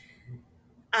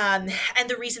 And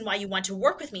the reason why you want to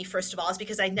work with me, first of all, is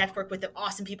because I network with the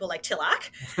awesome people like Tilak.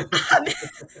 Um,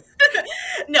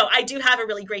 no, I do have a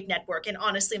really great network, and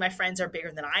honestly, my friends are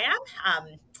bigger than I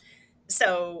am.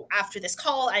 So after this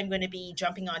call, I'm going to be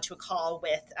jumping onto a call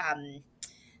with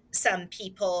some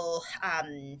people,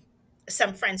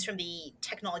 some friends from the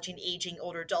technology and aging,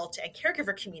 older adult, and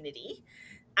caregiver community.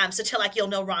 So Tilak, you'll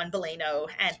know Ron Boleno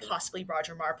and possibly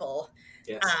Roger Marple.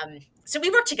 Yes. So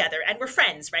we work together and we're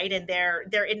friends, right? And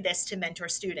they're in this to mentor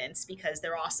students because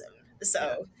they're awesome. So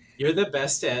Yeah. You're the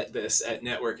best at this, at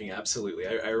networking. Absolutely.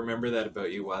 I remember that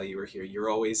about you while you were here. You're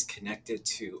always connected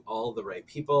to all the right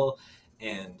people,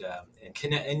 and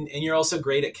connect, and you're also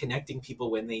great at connecting people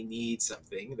when they need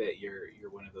something. That you're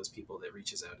one of those people that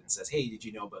reaches out and says, "Hey, did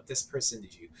you know about this person?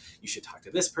 You should talk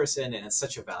to this person?" And it's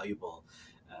such a valuable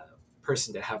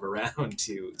person to have around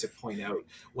to point out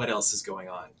what else is going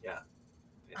on. Yeah.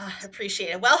 appreciate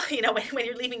it. Well, when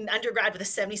you're leaving undergrad with a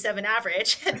 77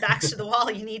 average and backs to the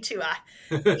wall, you need to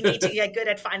get good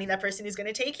at finding that person who's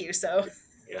going to take you. So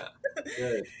Yeah.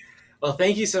 Good. Well,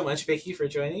 thank you so much, Vicky, for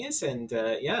joining us. And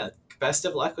yeah, best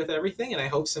of luck with everything. And I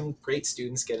hope some great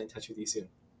students get in touch with you soon.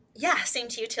 yeah, same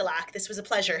to you, Tilak. This was a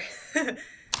pleasure.